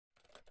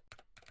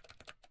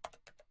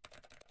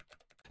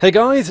Hey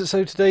guys,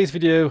 so today's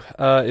video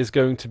is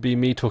going to be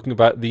me talking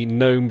about the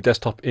GNOME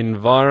desktop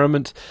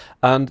environment,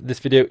 and this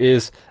video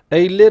is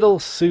a little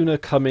sooner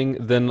coming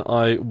than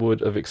I would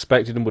have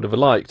expected and would have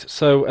liked.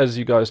 So as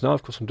you guys know,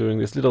 of course I'm doing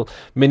this little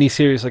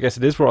mini-series, I guess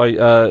it is, where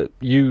I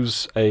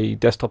use a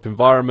desktop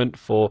environment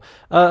for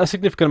a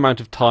significant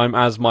amount of time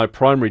as my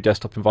primary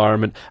desktop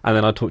environment, and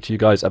then I talk to you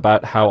guys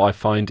about how I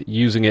find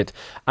using it.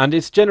 And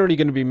it's generally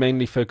going to be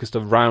mainly focused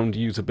around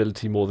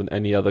usability more than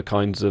any other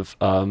kinds of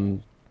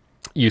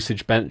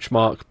usage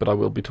benchmark, but I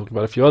will be talking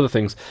about a few other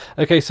things.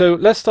 Okay, so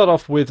let's start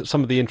off with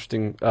some of the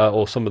interesting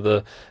or some of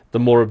the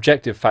more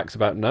objective facts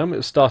about GNOME. It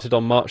was started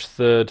on March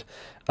 3rd,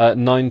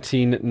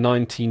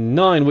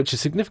 1999, which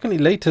is significantly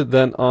later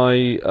than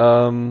I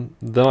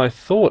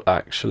thought,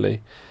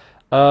 actually.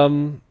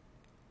 And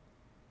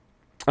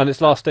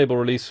its last stable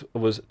release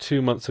was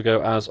 2 months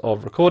ago as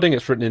of recording.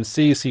 It's written in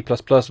C, C++,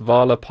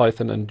 Vala,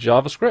 Python, and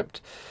JavaScript.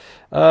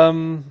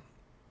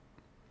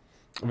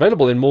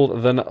 Available in more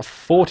than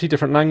 40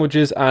 different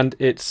languages, and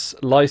its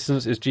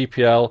license is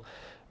GPL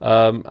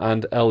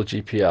and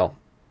LGPL.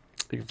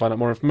 You can find out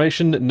more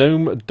information at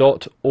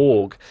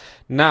gnome.org.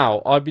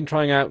 Now, I've been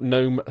trying out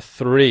GNOME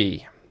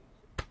 3.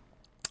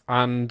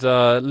 And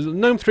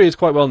GNOME 3 is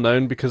quite well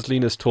known because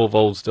Linus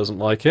Torvalds doesn't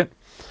like it.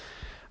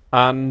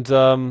 And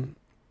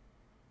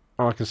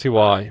I can see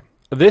why.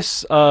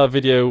 This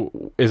video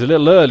is a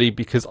little early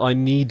because I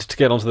need to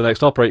get onto the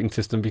next operating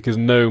system because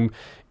GNOME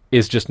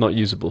is just not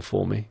usable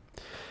for me.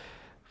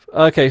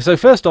 Okay, so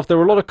first off, there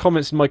were a lot of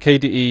comments in my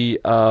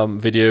KDE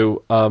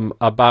video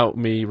about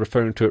me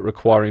referring to it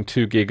requiring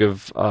 2 gig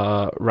of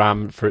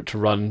RAM for it to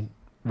run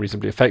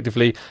reasonably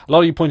effectively. A lot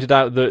of you pointed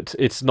out that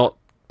it's not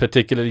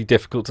particularly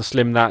difficult to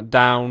slim that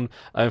down.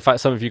 In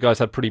fact, some of you guys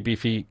had pretty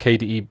beefy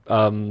KDE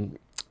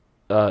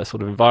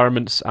sort of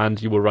environments,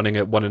 and you were running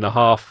at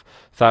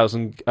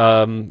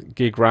 1,500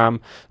 gig RAM.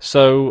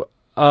 So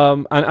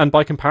and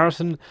by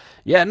comparison,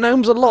 yeah,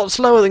 GNOME's a lot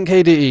slower than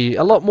KDE,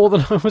 a lot more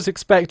than I was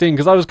expecting,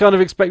 because I was kind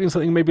of expecting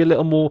something maybe a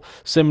little more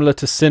similar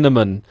to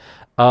Cinnamon.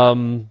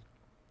 But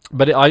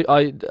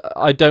I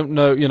don't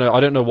know, I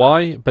don't know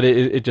why, but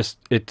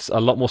it's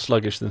a lot more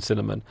sluggish than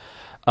Cinnamon.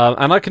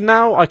 And I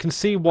can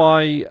see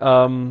why.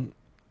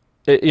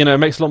 It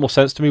makes a lot more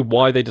sense to me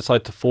why they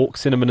decided to fork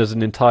Cinnamon as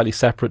an entirely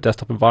separate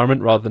desktop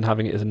environment rather than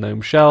having it as a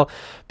GNOME shell,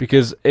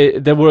 because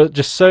there were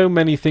just so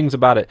many things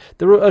about it.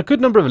 There were a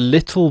good number of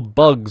little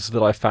bugs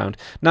that I found.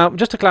 Now,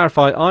 just to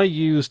clarify, I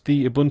used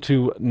the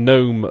Ubuntu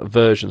GNOME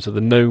version, so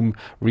the GNOME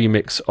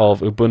remix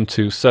of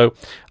Ubuntu. So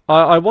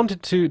I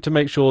wanted to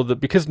make sure that,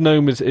 because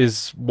GNOME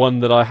is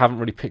one that I haven't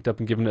really picked up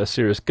and given it a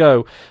serious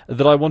go,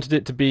 that I wanted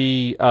it to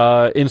be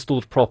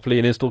installed properly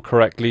and installed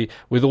correctly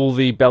with all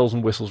the bells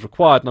and whistles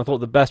required. And I thought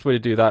the best way to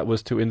do that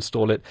was to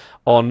install it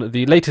on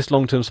the latest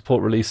long-term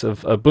support release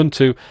of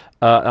Ubuntu,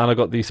 and I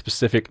got the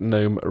specific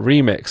GNOME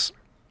remix.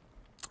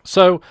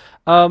 So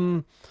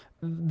one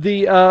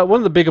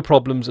of the bigger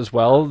problems as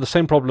well, the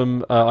same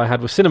problem I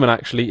had with Cinnamon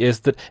actually, is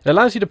that it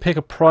allows you to pick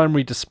a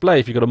primary display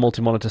if you've got a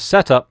multi-monitor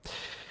setup.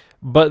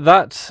 But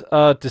that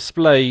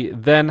display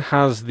then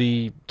has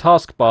the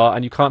taskbar,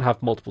 and you can't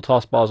have multiple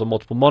taskbars or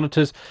multiple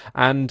monitors,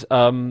 and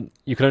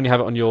you can only have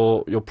it on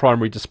your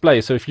primary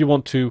display. So if you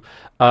want to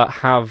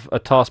have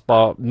a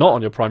taskbar not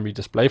on your primary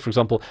display, for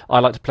example, I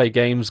like to play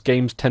games.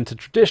 Games tend to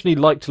traditionally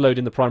like to load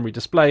in the primary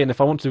display, and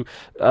if I want to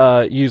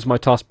use my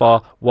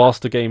taskbar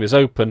whilst the game is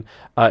open,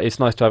 it's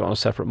nice to have it on a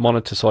separate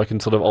monitor so I can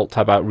sort of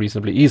alt-tab out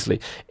reasonably easily.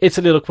 It's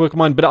a little quirk of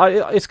mine, but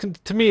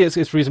to me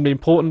it's reasonably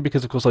important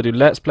because, of course, I do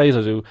Let's Plays,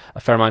 I do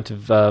a fair amount of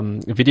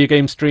video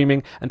game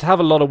streaming, and to have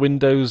a lot of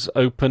windows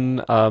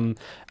open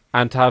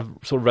and to have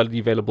sort of readily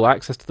available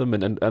access to them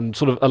and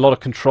sort of a lot of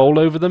control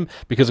over them,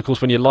 because of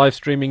course when you're live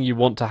streaming you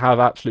want to have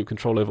absolute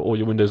control over all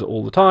your windows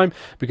all the time,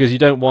 because you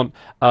don't want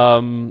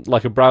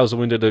like a browser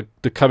window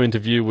to come into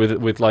view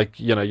with like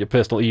your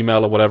personal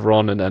email or whatever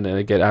on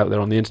and get out there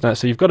on the internet.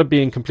 So you've got to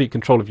be in complete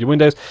control of your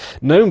windows.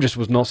 GNOME just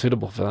was not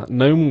suitable for that.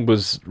 GNOME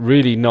was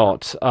really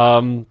not.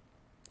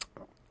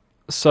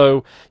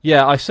 So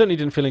yeah, I certainly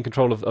didn't feel in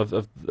control of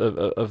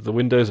the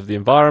windows of the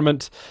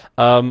environment,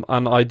 and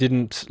I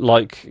didn't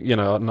like,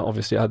 and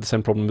obviously I had the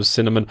same problem as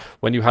Cinnamon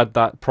when you had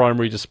that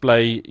primary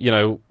display,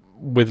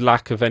 with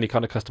lack of any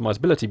kind of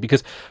customizability.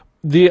 Because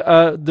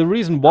the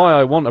reason why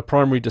I want a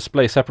primary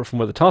display separate from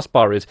where the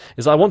taskbar is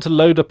I want to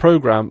load a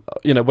program.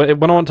 When I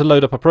want to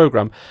load up a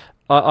program,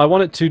 I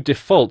want it to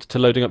default to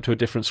loading up to a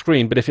different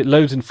screen, but if it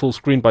loads in full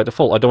screen by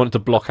default, I don't want it to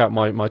block out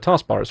my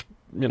taskbar. It's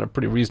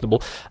pretty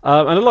reasonable.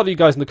 And a lot of you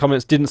guys in the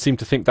comments didn't seem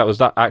to think that was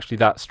actually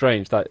that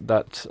strange.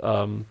 That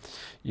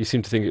you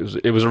seem to think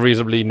it was a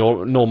reasonably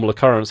normal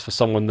occurrence for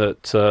someone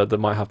that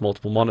might have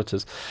multiple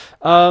monitors.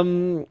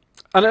 And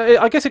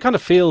I guess it kind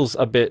of feels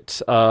a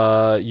bit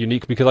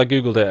unique because I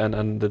googled it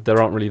and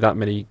there aren't really that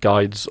many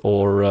guides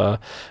or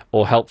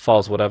help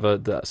files, whatever,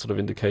 that sort of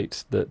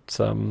indicate that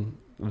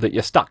that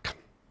you're stuck.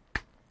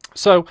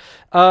 So,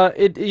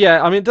 it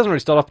doesn't really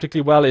start off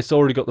particularly well. It's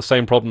already got the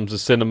same problems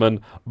as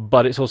Cinnamon,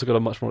 but it's also got a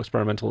much more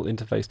experimental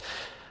interface.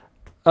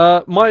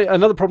 My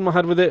another problem I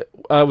had with it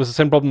was the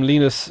same problem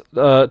Linus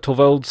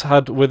Torvalds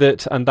had with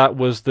it, and that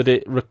was that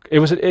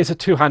it's a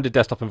two-handed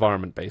desktop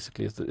environment.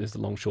 Basically, is the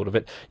long short of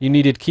it. You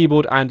needed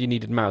keyboard and you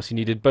needed mouse. You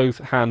needed both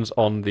hands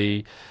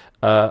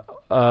uh,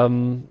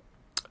 um,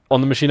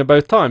 on the machine at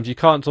both times. You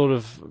can't sort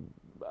of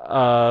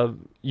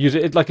use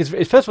it like it's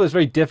first of all it's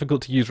very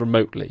difficult to use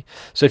remotely.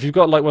 So if you've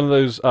got like one of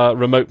those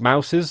remote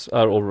mouses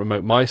or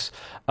remote mice,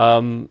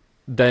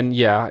 then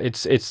yeah,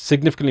 it's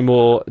significantly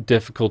more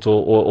difficult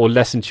or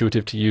less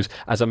intuitive to use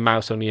as a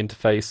mouse only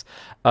interface.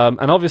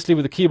 And obviously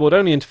with the keyboard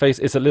only interface,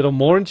 it's a little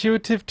more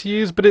intuitive to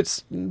use, but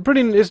it's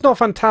not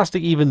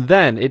fantastic even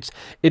then. It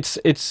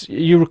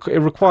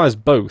requires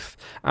both,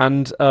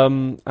 and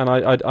I'm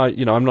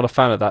not a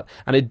fan of that,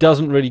 and it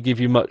doesn't really give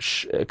you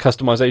much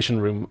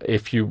customization room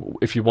if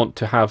you want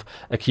to have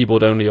a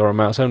keyboard only or a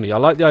mouse only. I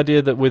like the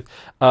idea that with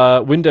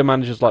window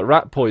managers like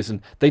Rat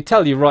Poison, they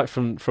tell you right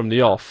from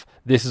the off,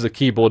 this is a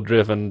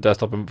keyboard-driven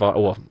desktop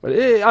environment.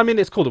 I mean,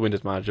 it's called a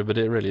Windows Manager, but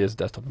it really is a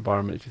desktop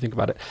environment if you think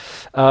about it.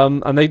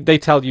 And they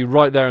tell you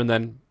right there and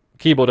then,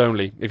 keyboard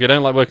only. If you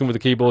don't like working with a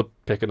keyboard,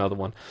 pick another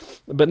one.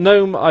 But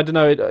GNOME, I don't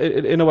know,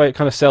 in a way it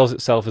kind of sells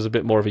itself as a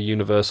bit more of a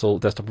universal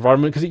desktop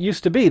environment because it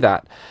used to be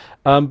that.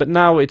 But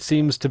now it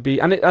seems to be,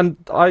 and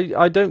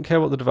I don't care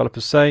what the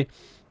developers say.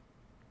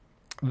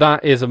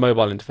 That is a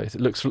mobile interface. It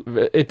looks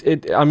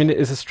I mean,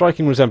 it's a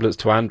striking resemblance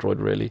to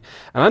Android, really.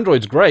 And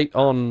Android's great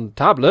on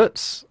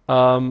tablets.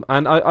 And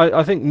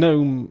I think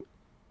GNOME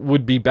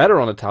would be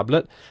better on a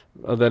tablet.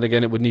 Then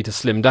again, it would need to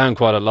slim down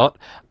quite a lot.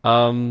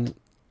 And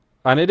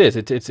it is.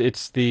 I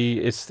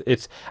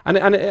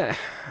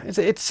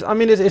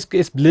mean,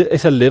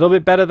 it's a little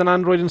bit better than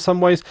Android in some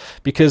ways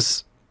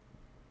because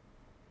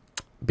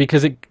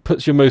it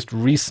puts your most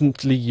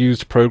recently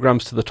used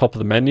programs to the top of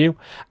the menu,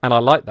 and I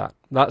like that.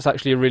 That's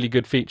actually a really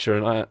good feature,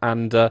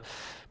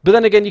 but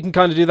then again, you can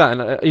kind of do that,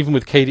 and even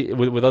with KDE,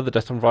 with other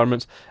desktop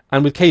environments,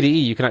 and with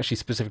KDE, you can actually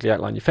specifically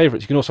outline your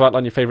favorites. You can also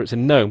outline your favorites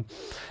in GNOME.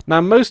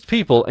 Now, most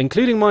people,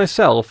 including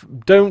myself,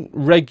 don't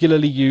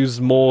regularly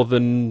use more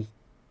than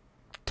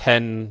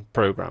 10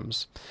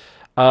 programs.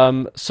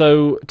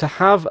 So to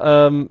have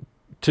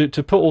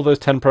to put all those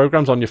 10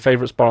 programs on your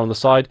favorites bar on the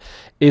side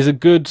is a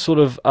good sort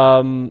of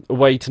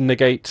way to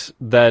negate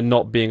there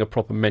not being a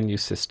proper menu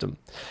system.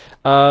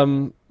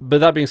 But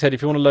that being said,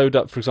 if you want to load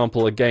up, for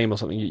example, a game or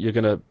something, you're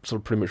going to sort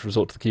of pretty much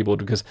resort to the keyboard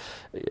because,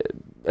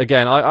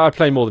 again, I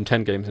play more than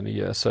 10 games in a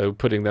year, so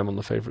putting them on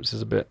the favorites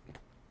is a bit...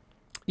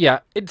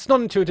 Yeah, it's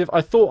not intuitive.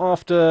 I thought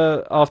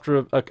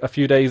after a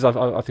few days,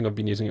 I think I've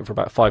been using it for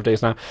about 5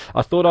 days now.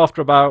 I thought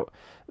after about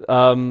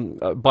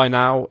by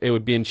now it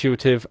would be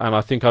intuitive, and I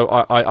think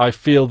I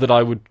feel that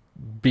I would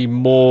be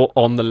more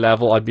on the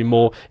level. I'd be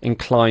more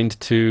inclined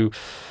to.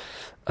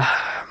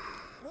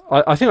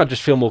 I think I'd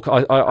just feel more.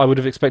 I would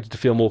have expected to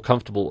feel more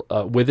comfortable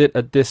with it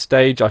at this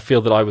stage. I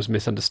feel that I was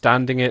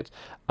misunderstanding it,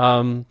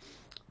 but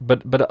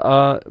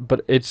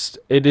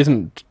it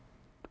isn't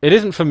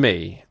for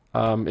me.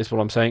 Is what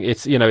I'm saying.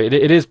 It's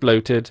it is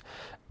bloated.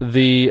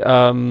 The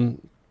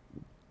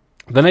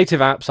native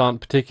apps aren't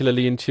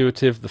particularly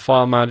intuitive. The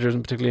file manager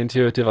isn't particularly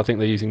intuitive. I think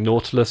they're using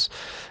Nautilus.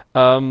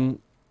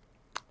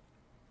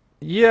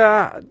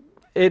 Yeah,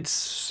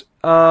 it's.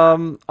 I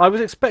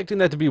was expecting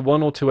there to be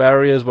one or two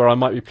areas where I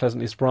might be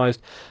pleasantly surprised,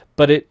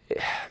 but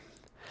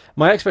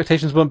my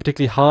expectations weren't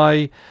particularly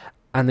high,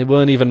 and they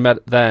weren't even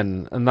met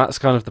then, and that's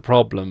kind of the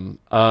problem.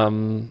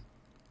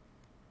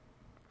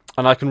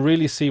 And I can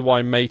really see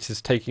why Mate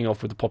is taking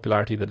off with the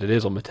popularity that it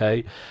is on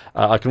Mate.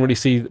 I can really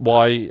see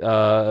why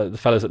the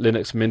fellows at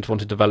Linux Mint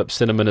want to develop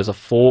Cinnamon as a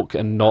fork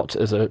and not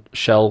as a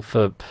shell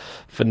for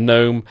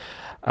GNOME.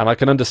 And I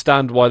can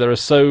understand why there are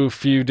so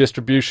few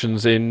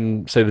distributions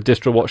in, say, the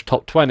DistroWatch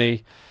Top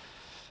 20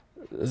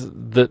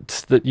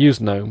 that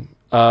use GNOME.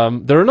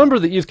 There are a number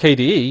that use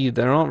KDE.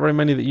 There aren't very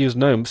many that use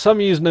GNOME.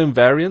 Some use GNOME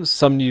variants.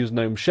 Some use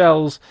GNOME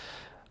shells.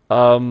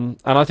 And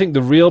I think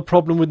the real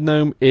problem with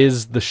GNOME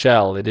is the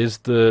shell. It is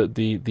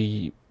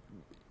the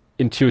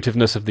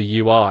intuitiveness of the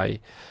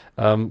UI.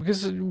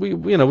 Because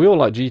we all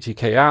like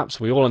GTK apps.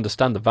 We all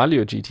understand the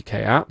value of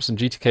GTK apps, and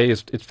GTK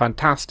is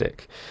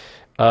fantastic.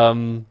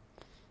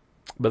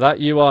 But that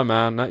UI,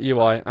 man, that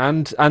UI,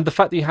 and the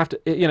fact that you have to,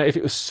 if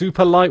it was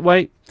super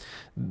lightweight,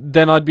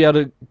 then I'd be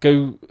able to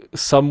go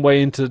some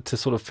way into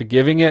sort of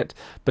forgiving it.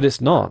 But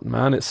it's not,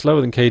 man. It's slower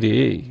than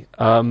KDE.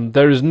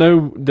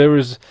 There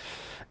is.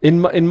 In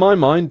my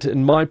mind,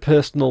 in my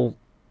personal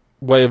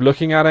way of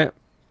looking at it,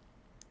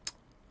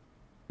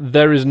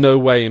 there is no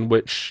way in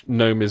which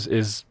GNOME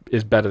is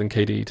better than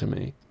KDE to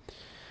me.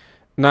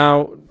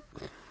 Now,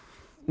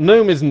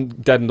 GNOME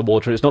isn't dead in the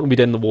water. It's not going to be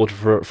dead in the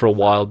water for a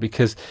while,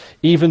 because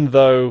even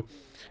though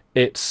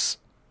its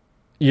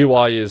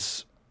UI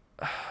is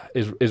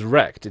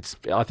wrecked,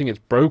 I think it's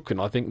broken.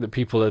 I think that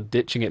people are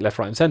ditching it left,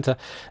 right, and centre.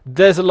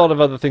 There's a lot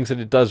of other things that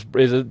it does.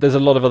 There's a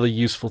lot of other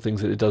useful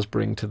things that it does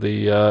bring to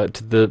the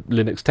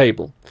Linux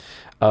table,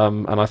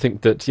 and I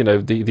think that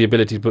the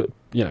ability to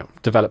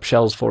develop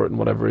shells for it and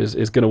whatever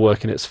is going to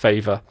work in its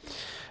favour.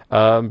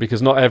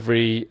 because not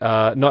every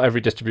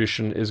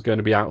distribution is going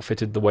to be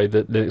outfitted the way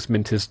that Linux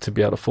Mint is to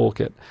be able to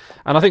fork it.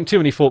 And I think too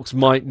many forks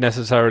might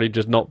necessarily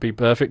just not be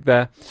perfect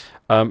there.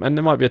 And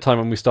there might be a time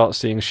when we start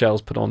seeing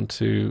shells put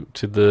onto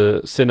to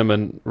the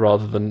Cinnamon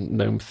rather than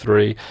GNOME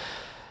 3.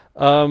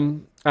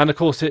 And of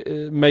course,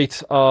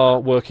 Mate are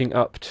working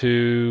up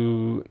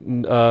to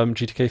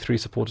GTK3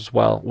 support as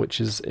well, which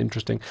is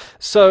interesting.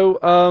 So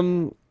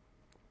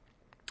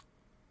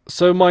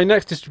my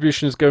next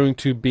distribution is going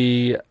to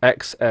be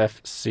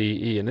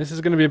XFCE, and this is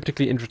going to be a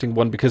particularly interesting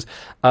one because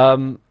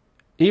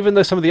even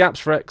though some of the apps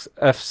for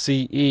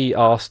XFCE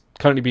are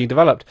currently being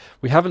developed,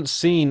 we haven't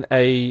seen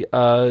a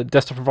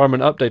desktop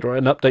environment update or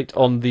an update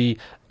on the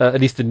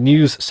at least the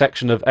news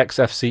section of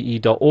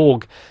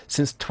xfce.org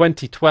since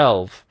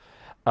 2012.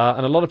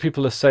 And a lot of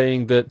people are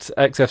saying that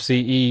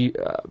XFCE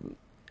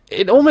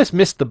it almost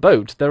missed the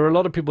boat. There were a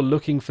lot of people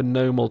looking for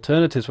GNOME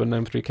alternatives when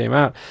GNOME 3 came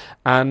out,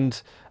 and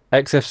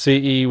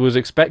XFCE was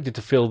expected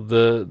to fill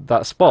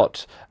that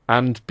spot.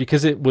 And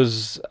because it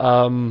was,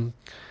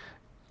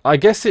 I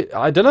guess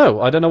I don't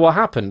know. I don't know what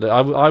happened.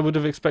 I would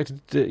have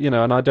expected,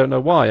 and I don't know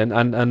why.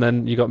 And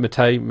then you got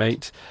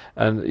Mate,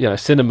 and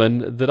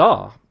Cinnamon that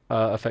are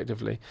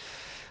effectively.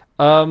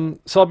 So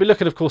I'll be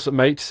looking, of course, at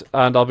Mate,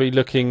 and I'll be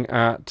looking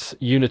at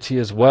Unity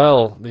as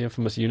well, the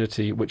infamous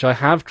Unity, which I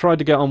have tried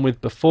to get on with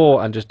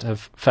before and just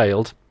have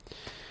failed.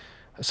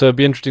 So it'd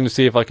be interesting to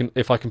see if I can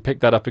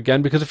pick that up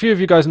again, because a few of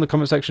you guys in the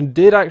comment section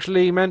did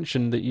actually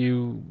mention that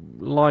you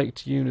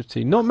liked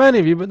Unity. Not many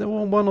of you, but there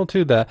were one or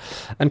two there.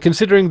 And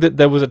considering that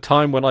there was a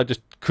time when I just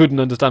couldn't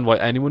understand why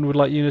anyone would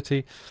like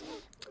Unity,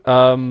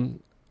 I'm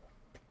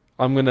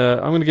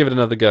gonna give it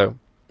another go.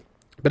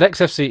 But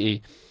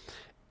XFCE.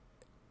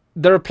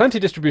 There are plenty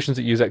of distributions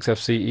that use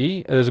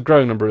XFCE. There's a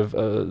growing number of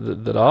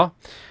that are,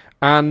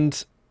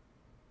 and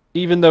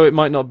even though it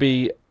might not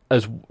be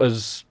as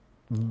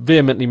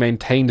vehemently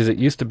maintained as it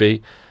used to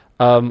be,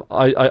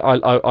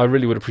 I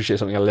really would appreciate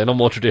something a little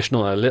more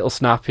traditional, a little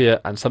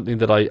snappier, and something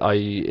that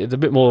it's a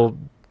bit more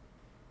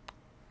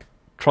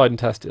tried and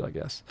tested, I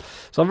guess.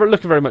 So I'm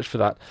looking very much for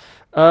that.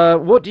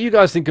 What do you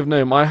guys think of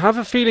GNOME? I have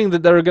a feeling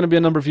that there are going to be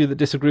a number of you that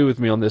disagree with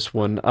me on this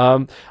one.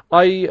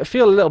 I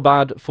feel a little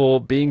bad for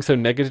being so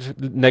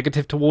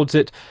negative towards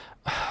it,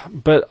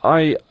 but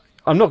I'm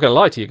not going to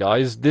lie to you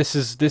guys. This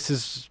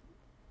is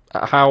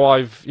how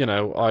and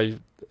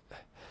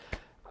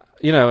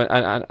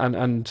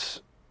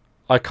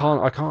I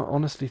can't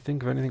honestly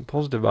think of anything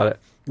positive about it.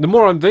 The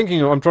more I'm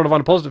thinking, I'm trying to find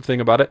a positive thing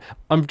about it,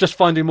 I'm just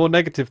finding more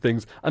negative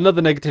things.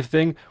 Another negative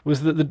thing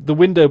was that the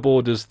window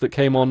borders that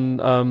came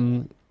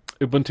on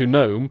Ubuntu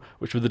GNOME,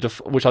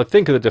 which I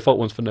think are the default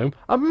ones for GNOME,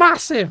 are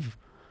massive.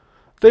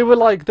 They were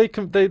like they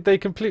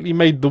completely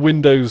made the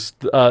windows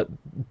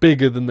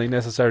bigger than they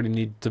necessarily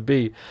need to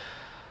be.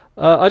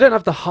 I don't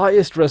have the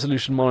highest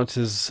resolution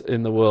monitors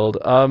in the world.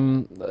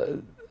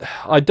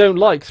 I don't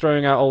like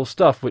throwing out old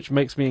stuff, which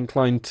makes me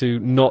inclined to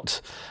not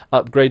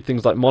upgrade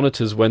things like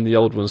monitors when the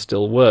old ones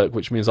still work,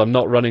 which means I'm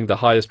not running the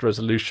highest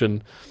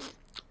resolution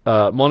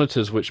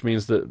monitors, which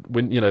means that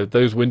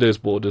those Windows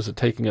borders are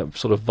taking up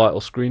sort of vital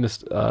screen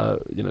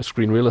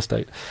real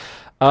estate.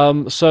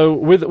 So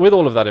with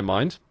all of that in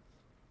mind,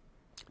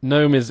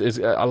 GNOME is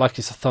I like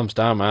it's a thumbs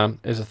down, man.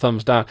 It's a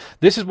thumbs down.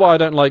 This is why I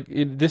don't like.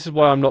 This is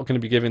why I'm not going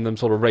to be giving them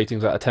sort of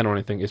ratings out of 10 or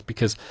anything. Is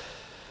because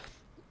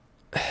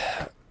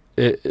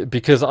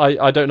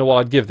I don't know what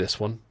I'd give this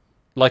one.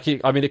 Like,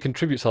 it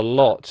contributes a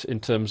lot in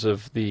terms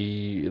of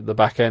the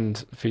back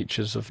end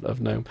features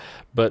of GNOME,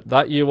 but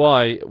that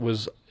UI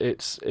was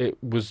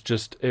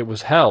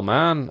hell,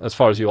 man. As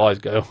far as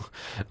UIs go,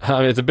 I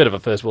mean, it's a bit of a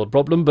first world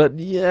problem, but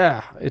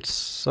yeah,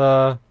 it's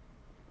not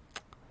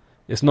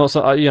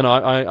so.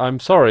 I'm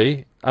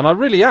sorry, and I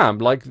really am,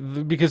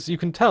 because you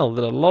can tell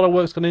that a lot of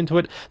work's gone into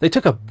it. They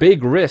took a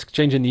big risk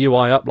changing the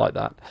UI up like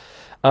that,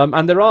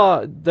 and there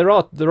are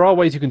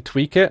ways you can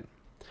tweak it.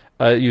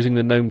 Using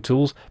the GNOME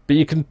tools, but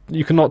you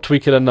cannot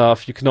tweak it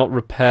enough. You cannot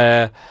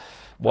repair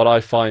what I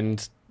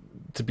find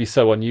to be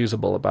so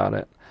unusable about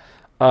it.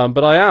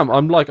 But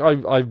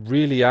I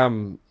really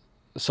am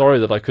sorry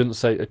that I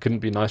couldn't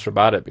be nicer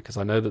about it, because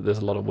I know that there's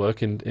a lot of work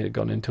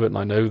gone into it, and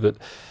I know that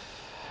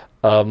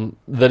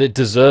that it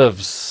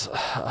deserves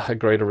a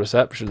greater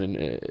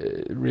reception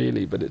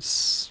really, but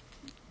it's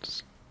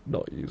just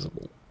not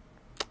usable.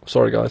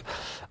 Sorry, guys.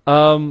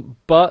 Yeah,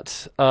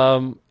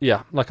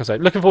 like I say,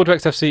 looking forward to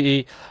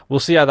XFCE. We'll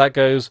see how that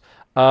goes.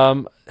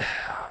 I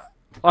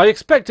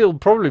expect it'll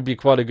probably be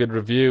quite a good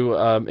review.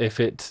 I'm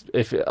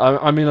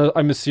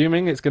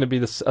assuming it's going to be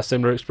a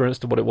similar experience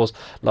to what it was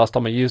last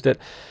time I used it.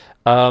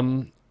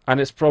 And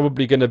it's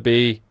probably going to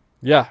be,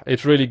 yeah,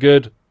 it's really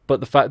good, but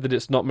the fact that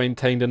it's not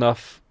maintained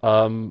enough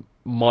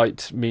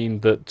might mean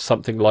that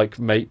something like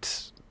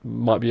Mate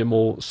might be a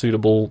more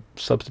suitable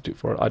substitute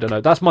for it. I don't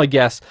know. That's my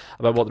guess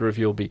about what the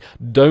review will be.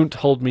 Don't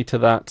hold me to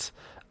that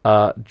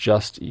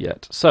just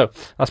yet. So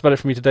that's about it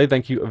for me today.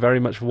 Thank you very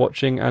much for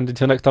watching, and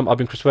until next time, I've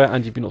been Chris Ware,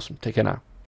 and you've been awesome. Take care now.